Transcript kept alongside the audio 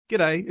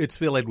G'day, it's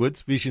Phil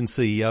Edwards, Vision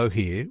CEO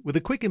here, with a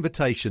quick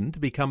invitation to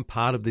become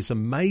part of this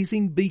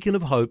amazing beacon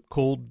of hope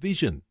called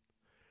Vision.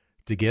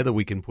 Together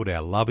we can put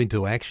our love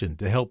into action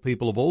to help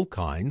people of all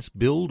kinds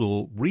build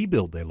or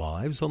rebuild their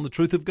lives on the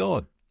truth of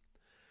God.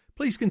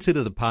 Please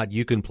consider the part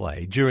you can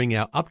play during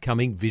our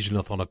upcoming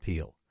Visionathon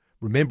appeal,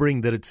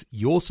 remembering that it's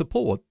your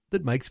support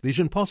that makes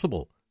Vision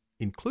possible,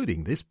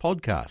 including this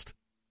podcast.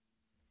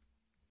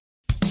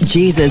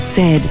 Jesus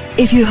said,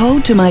 "If you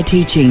hold to my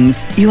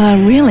teachings, you are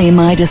really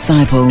my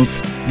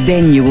disciples.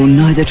 Then you will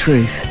know the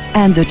truth,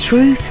 and the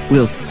truth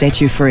will set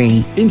you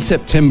free." In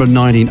September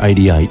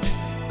 1988,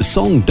 the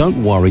song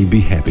Don't Worry, Be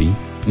Happy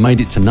made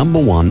it to number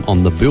 1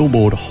 on the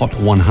Billboard Hot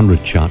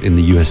 100 chart in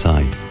the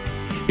USA.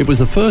 It was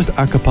the first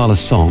a cappella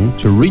song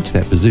to reach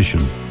that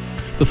position.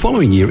 The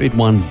following year, it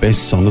won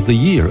Best Song of the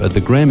Year at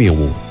the Grammy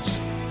Awards.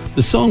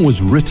 The song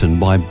was written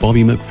by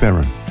Bobby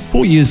McFerrin.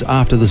 4 years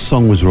after the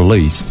song was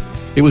released,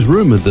 it was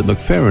rumoured that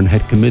McFerrin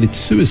had committed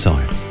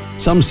suicide.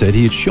 Some said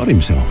he had shot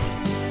himself.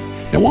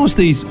 Now, whilst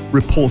these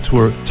reports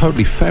were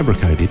totally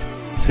fabricated,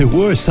 there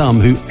were some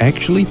who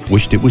actually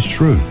wished it was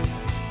true.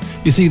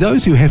 You see,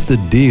 those who have to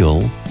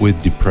deal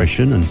with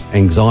depression and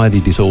anxiety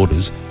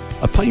disorders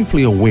are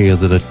painfully aware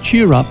that a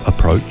cheer-up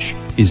approach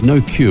is no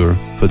cure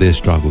for their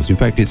struggles. In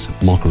fact, it's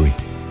mockery.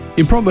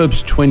 In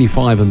Proverbs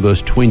 25 and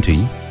verse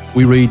 20,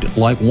 we read,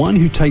 "Like one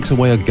who takes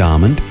away a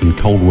garment in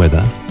cold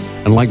weather,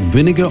 and like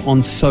vinegar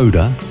on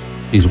soda,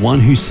 is one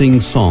who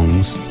sings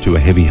songs to a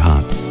heavy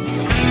heart."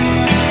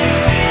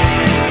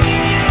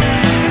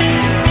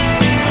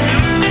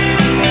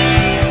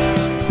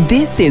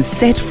 This is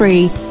Set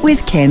Free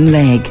with Ken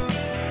Legg.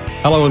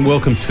 Hello and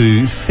welcome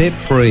to Set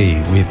Free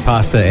with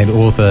pastor and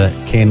author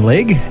Ken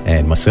Legg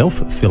and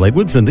myself, Phil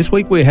Edwards. And this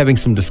week we're having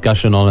some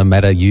discussion on a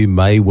matter you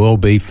may well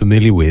be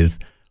familiar with,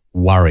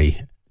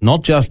 worry.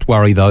 Not just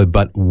worry though,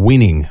 but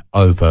winning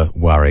over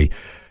worry.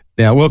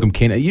 Now, welcome,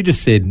 Ken. You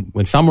just said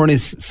when someone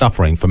is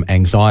suffering from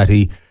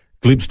anxiety,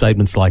 glib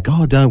statements like,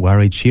 "Oh, don't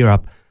worry, cheer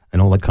up,"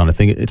 and all that kind of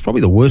thing, it's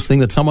probably the worst thing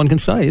that someone can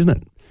say, isn't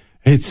it?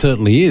 It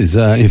certainly is.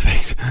 In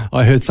fact,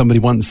 I heard somebody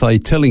once say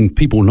telling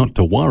people not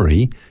to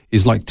worry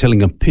is like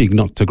telling a pig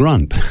not to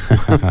grunt.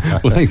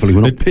 Well, thankfully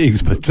we're not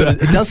pigs, but...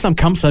 it does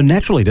come so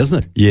naturally,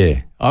 doesn't it?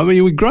 Yeah. I mean,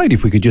 it would be great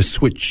if we could just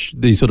switch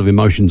these sort of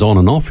emotions on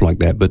and off like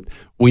that, but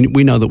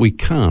we know that we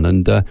can't.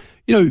 And,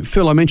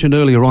 Phil, I mentioned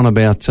earlier on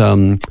about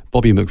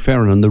Bobby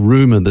McFerrin and the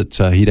rumour that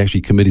he'd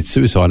actually committed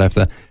suicide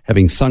after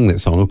having sung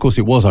that song. Of course,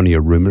 it was only a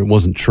rumour. It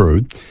wasn't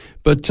true.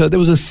 But there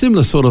was a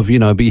similar sort of,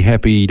 be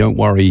happy, don't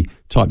worry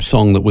type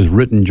song that was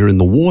written during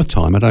the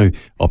wartime. I don't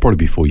know, probably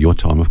before your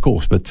time, of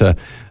course, but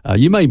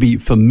you may be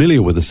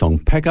familiar with the song,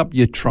 "Pack up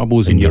your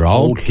troubles in your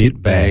old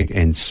kit bag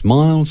and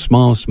smile,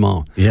 smile,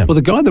 smile." Yeah. Well,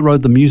 the guy that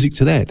wrote the music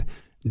to that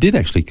did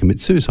actually commit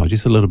suicide.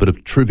 Just a little bit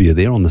of trivia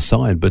there on the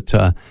side. But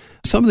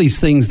some of these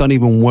things don't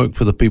even work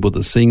for the people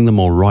that sing them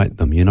or write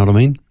them, you know what I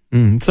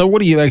mean? So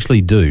what do you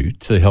actually do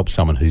to help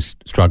someone who's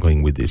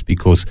struggling with this?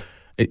 Because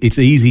it's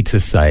easy to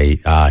say,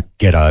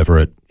 get over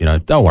it,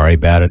 don't worry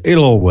about it,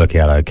 it'll all work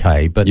out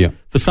okay. But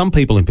for some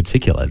people in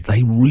particular,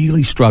 they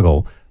really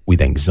struggle with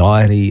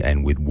anxiety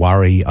and with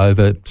worry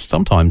over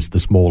sometimes the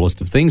smallest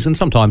of things, and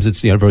sometimes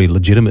it's very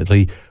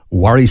legitimately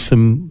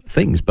worrisome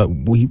things, but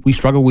we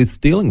struggle with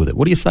dealing with it.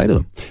 What do you say to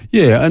them?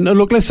 Yeah, and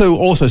look, let's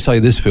also say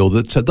this, Phil,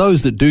 that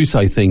those that do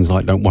say things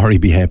like "don't worry,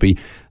 be happy,"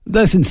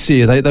 they're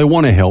sincere, they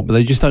want to help, but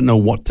they just don't know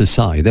what to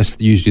say. That's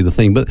usually the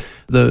thing. But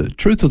the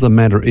truth of the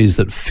matter is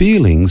that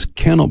feelings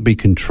cannot be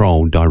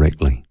controlled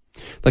directly.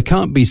 They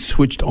can't be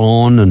switched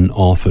on and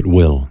off at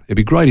will. It'd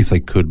be great if they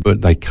could,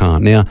 but they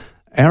can't. Now,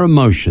 our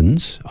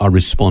emotions are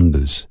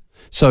responders.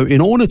 So in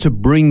order to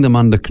bring them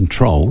under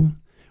control,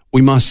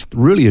 we must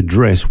really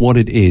address what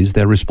it is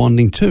they're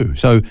responding to.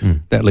 So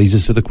that leads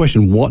us to the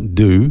question, what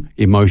do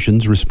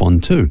emotions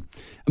respond to?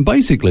 And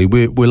basically,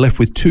 we're left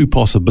with two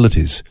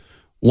possibilities.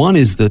 One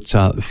is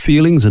that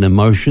feelings and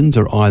emotions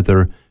are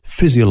either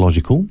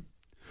physiological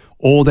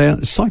or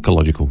they're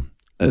psychological.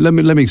 Let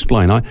me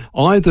explain.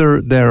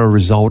 Either they're a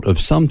result of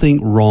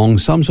something wrong,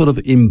 some sort of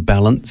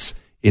imbalance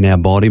in our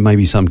body,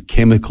 maybe some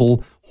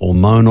chemical,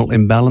 hormonal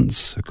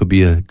imbalance. It could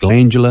be a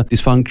glandular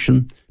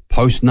dysfunction,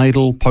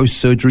 postnatal,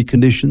 post-surgery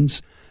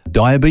conditions,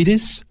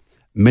 diabetes,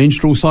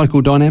 menstrual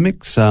cycle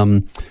dynamics,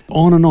 on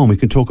and on. We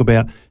can talk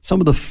about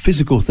some of the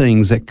physical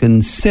things that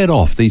can set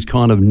off these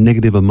kind of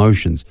negative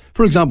emotions.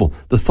 For example,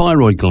 the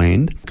thyroid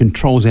gland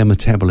controls our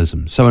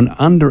metabolism. So an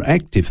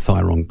underactive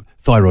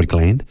thyroid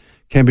gland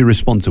can be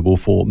responsible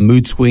for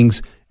mood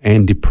swings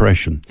and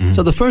depression.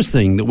 So the first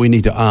thing that we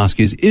need to ask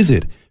is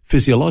it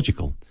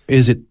physiological?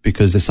 Is it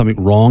because there's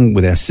something wrong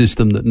with our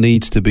system that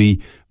needs to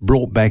be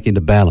brought back into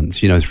balance,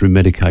 through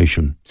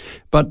medication?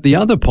 But the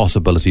other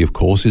possibility, of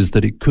course, is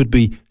that it could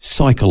be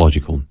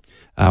psychological.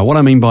 What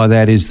I mean by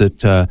that is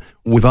that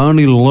we've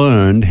only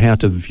learned how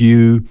to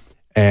view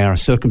our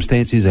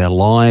circumstances, our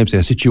lives,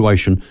 our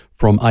situation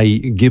from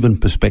a given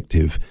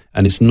perspective,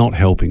 and it's not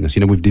helping us.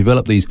 We've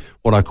developed these,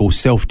 what I call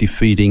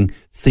self-defeating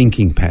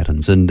thinking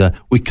patterns, and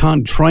we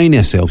can't train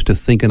ourselves to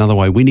think another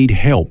way. We need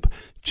help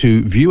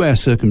to view our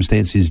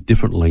circumstances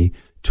differently,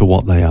 to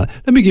what they are.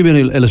 Let me give you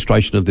an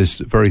illustration of this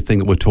very thing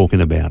that we're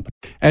talking about.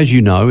 As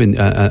you know,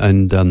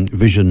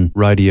 Vision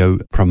Radio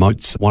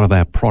promotes one of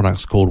our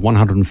products called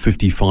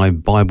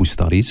 155 Bible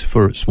Studies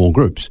for small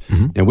groups.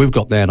 Mm-hmm. Now, we've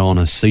got that on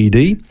a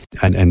CD,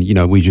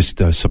 and we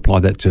just supply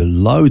that to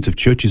loads of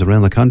churches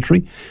around the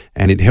country,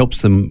 and it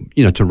helps them,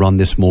 to run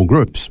their small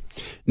groups.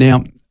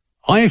 Now,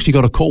 I actually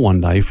got a call one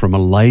day from a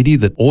lady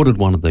that ordered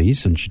one of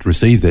these, and she'd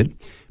received it,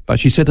 but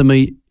she said to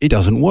me, "It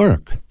doesn't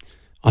work."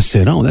 I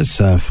said, "Oh,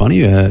 that's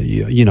funny."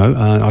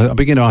 I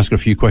began to ask her a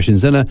few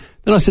questions. Then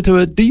I said to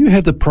her, "Do you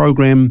have the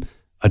program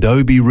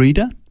Adobe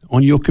Reader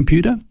on your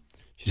computer?"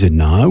 She said,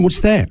 "No, what's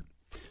that?"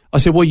 I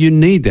said, "Well, you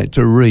need that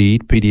to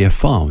read PDF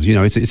files.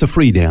 It's a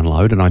free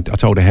download," and I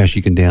told her how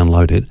she can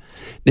download it.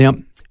 Now,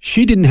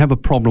 she didn't have a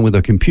problem with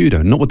her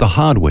computer, not with the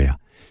hardware.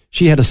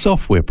 She had a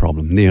software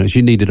problem.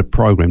 She needed a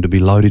program to be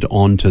loaded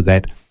onto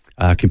that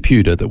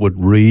computer that would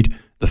read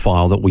the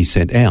file that we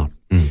sent out.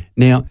 Mm.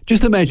 Now,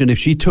 just imagine if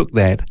she took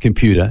that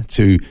computer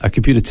to a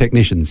computer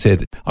technician and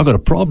said, "I've got a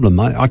problem.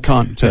 I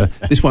can't.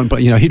 This won't."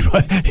 But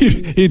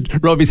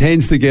he'd rub his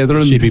hands together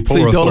and she'd be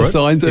see dollar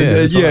signs. And,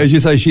 right. As you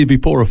say, she'd be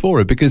poorer for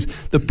it, because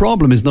the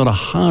problem is not a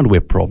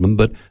hardware problem,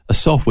 but a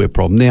software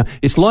problem. Now,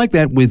 it's like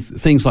that with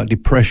things like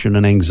depression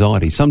and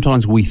anxiety.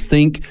 Sometimes we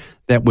think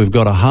that we've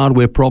got a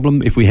hardware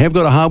problem. If we have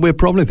got a hardware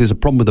problem, if there's a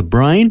problem with the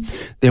brain,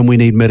 then we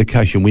need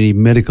medication. We need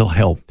medical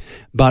help.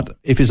 But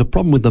if there's a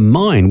problem with the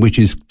mind, which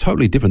is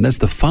totally different, that's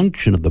the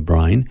function of the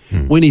brain,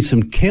 we need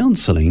some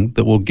counselling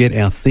that will get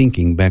our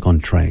thinking back on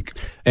track.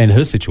 And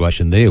her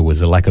situation there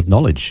was a lack of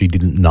knowledge. She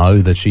didn't know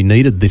that she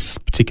needed this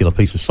particular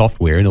piece of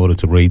software in order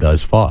to read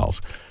those files.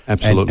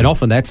 Absolutely. And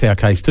often that's our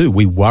case too.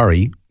 We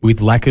worry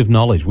with lack of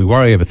knowledge. We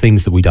worry over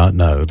things that we don't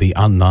know, the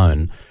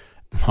unknown.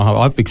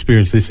 I've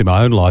experienced this in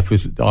my own life.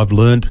 I've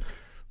learned,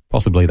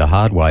 possibly the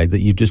hard way, that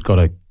you've just got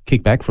to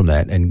kick back from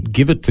that and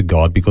give it to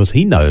God, because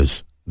He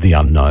knows the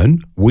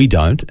unknown. We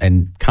don't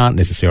and can't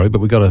necessarily, but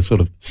we've got to sort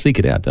of seek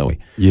it out, don't we?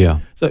 Yeah.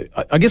 So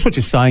I guess what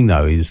you're saying,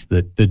 though, is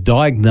that the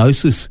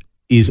diagnosis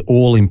is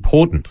all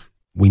important.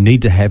 We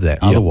need to have that.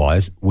 Yep.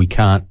 Otherwise, we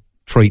can't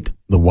treat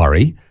the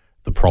worry,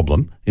 the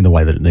problem, in the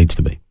way that it needs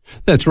to be.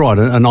 That's right,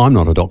 and I'm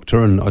not a doctor,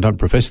 and I don't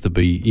profess to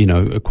be,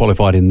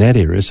 qualified in that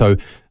area. So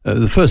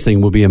the first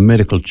thing will be a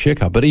medical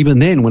checkup. But even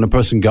then, when a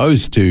person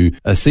goes to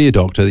see a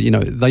doctor,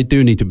 they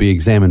do need to be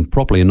examined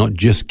properly and not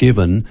just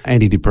given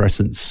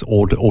antidepressants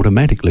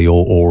automatically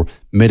or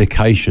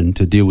medication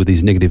to deal with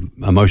these negative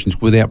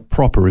emotions without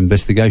proper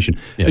investigation.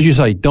 Yeah. As you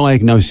say,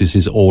 diagnosis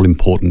is all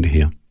important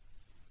here.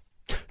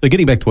 So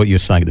getting back to what you were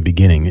saying at the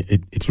beginning,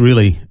 it's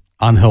really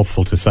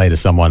unhelpful to say to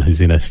someone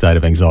who's in a state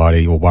of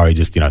anxiety or worry,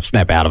 just,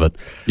 snap out of it.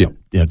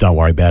 Yep. Don't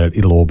worry about it.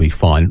 It'll all be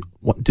fine.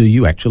 What do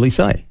you actually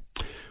say?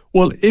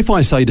 Well, if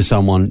I say to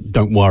someone,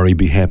 "Don't worry,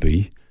 be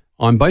happy,"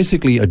 I'm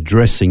basically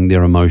addressing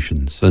their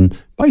emotions. And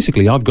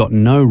basically, I've got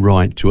no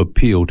right to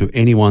appeal to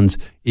anyone's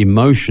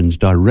emotions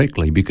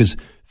directly, because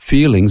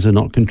feelings are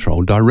not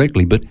controlled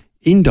directly, but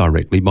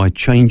indirectly by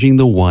changing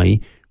the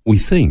way we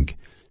think.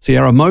 See,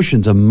 our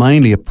emotions are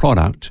mainly a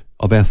product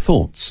of our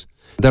thoughts.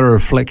 They're a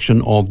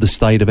reflection of the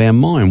state of our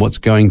mind, what's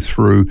going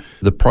through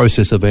the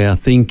process of our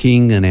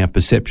thinking and our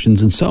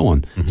perceptions and so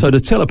on. Mm-hmm. So to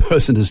tell a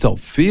person to stop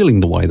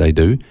feeling the way they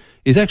do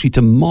is actually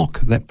to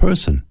mock that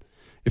person.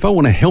 If I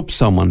want to help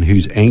someone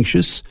who's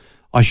anxious,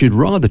 I should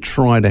rather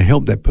try to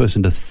help that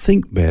person to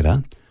think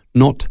better,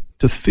 not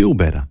to feel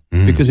better.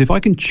 Because if I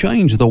can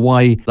change the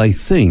way they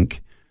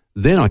think,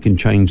 then I can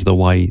change the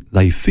way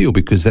they feel,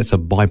 because that's a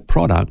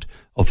byproduct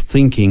of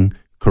thinking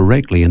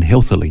correctly and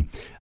healthily.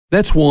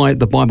 That's why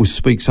the Bible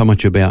speaks so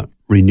much about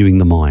renewing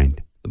the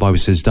mind. The Bible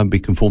says, "Don't be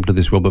conformed to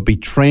this world, but be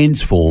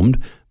transformed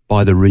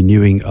by the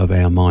renewing of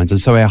our minds." And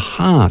so our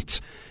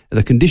heart,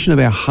 the condition of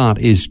our heart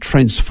is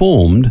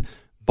transformed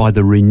by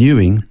the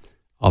renewing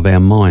of our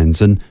minds.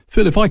 And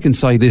Phil, if I can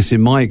say this, in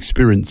my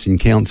experience in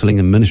counselling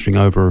and ministering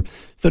over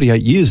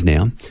 38 years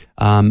now,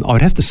 I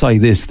would have to say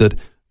this, that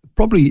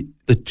probably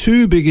the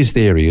two biggest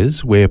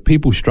areas where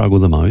people struggle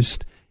the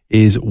most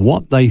is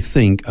what they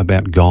think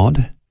about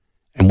God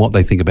and what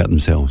they think about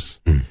themselves.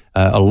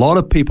 A lot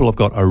of people have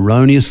got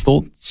erroneous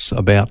thoughts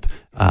about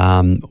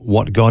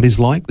what God is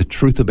like, the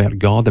truth about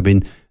God. They've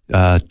been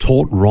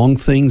taught wrong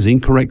things,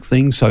 incorrect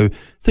things, so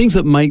things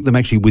that make them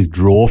actually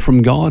withdraw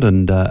from God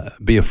and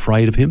be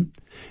afraid of Him.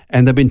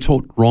 And they've been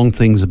taught wrong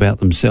things about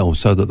themselves,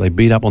 so that they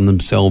beat up on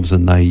themselves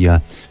and they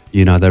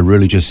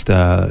really just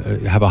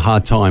have a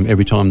hard time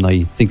every time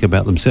they think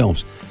about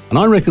themselves. And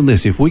I reckon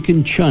this, if we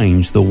can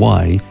change the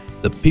way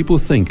that people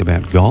think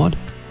about God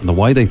and the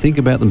way they think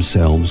about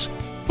themselves,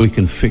 we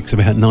can fix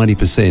about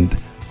 90%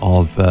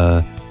 of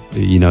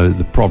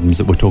the problems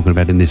that we're talking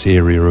about in this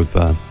area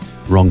of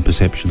wrong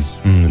perceptions.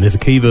 There's a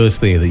key verse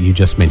there that you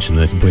just mentioned.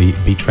 That's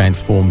be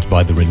transformed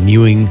by the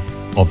renewing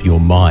of your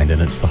mind,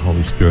 and it's the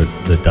Holy Spirit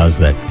that does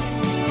that.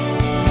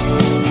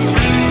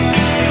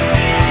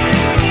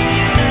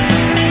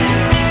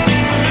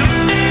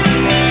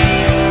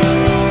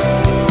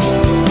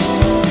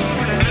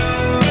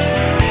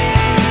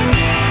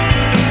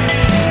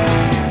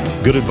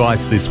 Good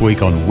advice this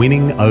week on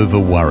winning over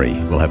worry.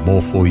 We'll have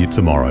more for you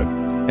tomorrow.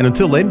 And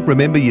until then,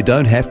 remember you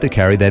don't have to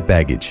carry that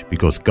baggage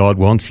because God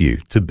wants you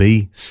to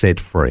be set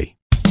free.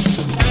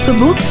 For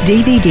books,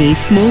 DVDs,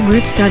 small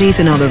group studies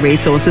and other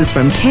resources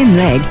from Ken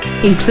Legg,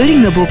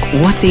 including the book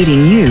What's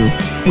Eating You,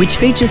 which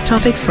features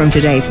topics from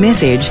today's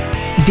message,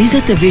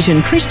 visit the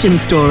Vision Christian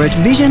store at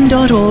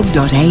vision.org.au.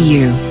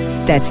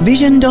 That's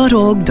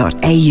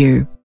vision.org.au.